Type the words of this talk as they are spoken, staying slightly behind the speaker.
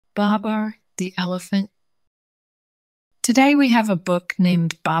Babar the Elephant. Today we have a book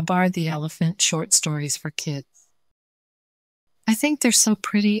named Babar the Elephant, Short Stories for Kids. I think they're so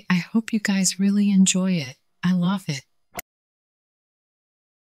pretty. I hope you guys really enjoy it. I love it.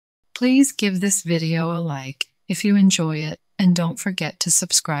 Please give this video a like if you enjoy it, and don't forget to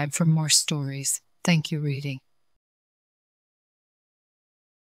subscribe for more stories. Thank you, reading.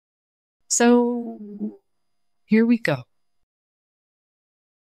 So, here we go.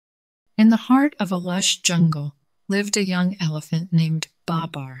 In the heart of a lush jungle lived a young elephant named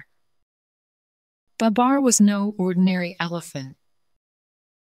Babar. Babar was no ordinary elephant.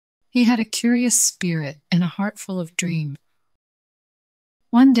 He had a curious spirit and a heart full of dreams.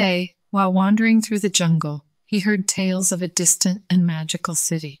 One day, while wandering through the jungle, he heard tales of a distant and magical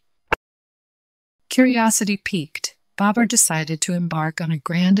city. Curiosity piqued, Babar decided to embark on a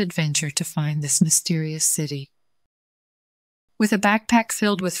grand adventure to find this mysterious city. With a backpack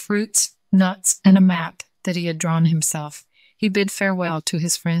filled with fruits, nuts, and a map that he had drawn himself, he bid farewell to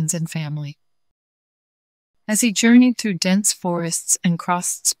his friends and family. As he journeyed through dense forests and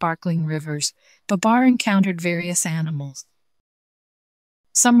crossed sparkling rivers, Babar encountered various animals.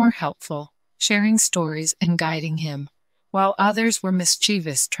 Some were helpful, sharing stories and guiding him, while others were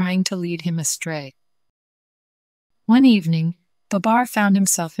mischievous, trying to lead him astray. One evening, Babar found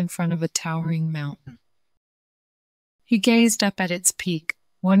himself in front of a towering mountain. He gazed up at its peak,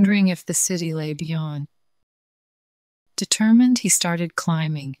 wondering if the city lay beyond. Determined, he started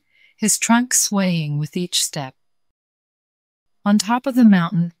climbing, his trunk swaying with each step. On top of the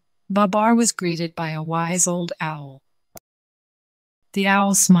mountain, Babar was greeted by a wise old owl. The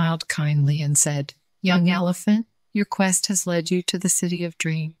owl smiled kindly and said, "Young elephant, your quest has led you to the city of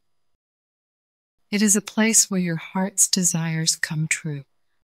dreams. It is a place where your heart's desires come true."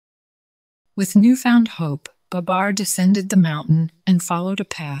 With newfound hope, Babar descended the mountain and followed a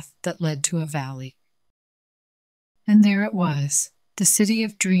path that led to a valley. And there it was, the city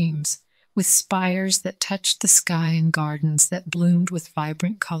of dreams, with spires that touched the sky and gardens that bloomed with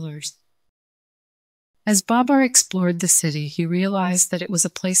vibrant colors. As Babar explored the city, he realized that it was a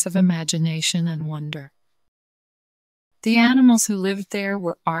place of imagination and wonder. The animals who lived there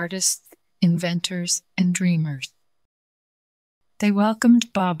were artists, inventors, and dreamers. They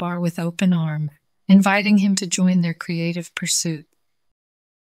welcomed Babar with open arms, inviting him to join their creative pursuit.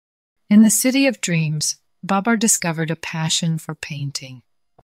 In the city of dreams, Babar discovered a passion for painting.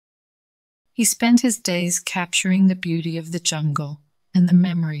 He spent his days capturing the beauty of the jungle and the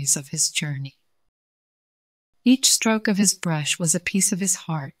memories of his journey. Each stroke of his brush was a piece of his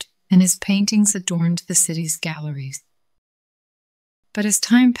heart, and his paintings adorned the city's galleries. But as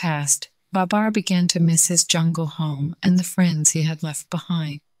time passed, Babar began to miss his jungle home and the friends he had left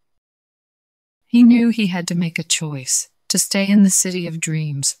behind. He knew he had to make a choice, to stay in the city of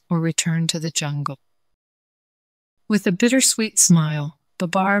dreams or return to the jungle. With a bittersweet smile,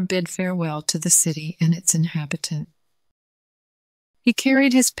 Babar bid farewell to the city and its inhabitants. He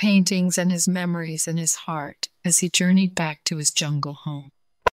carried his paintings and his memories in his heart as he journeyed back to his jungle home.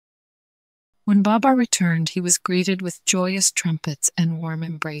 When Babar returned, he was greeted with joyous trumpets and warm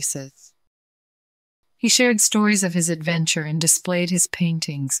embraces. He shared stories of his adventure and displayed his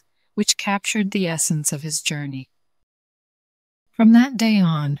paintings, which captured the essence of his journey. From that day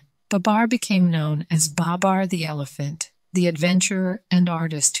on, Babar became known as Babar the Elephant, the adventurer and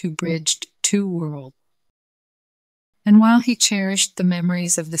artist who bridged two worlds. And while he cherished the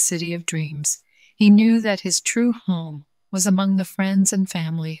memories of the city of dreams, he knew that his true home was among the friends and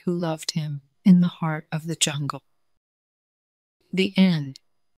family who loved him in the heart of the jungle. The end.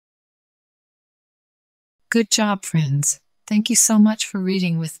 Good job, friends. Thank you so much for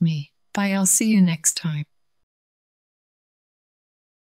reading with me. Bye, I'll see you next time.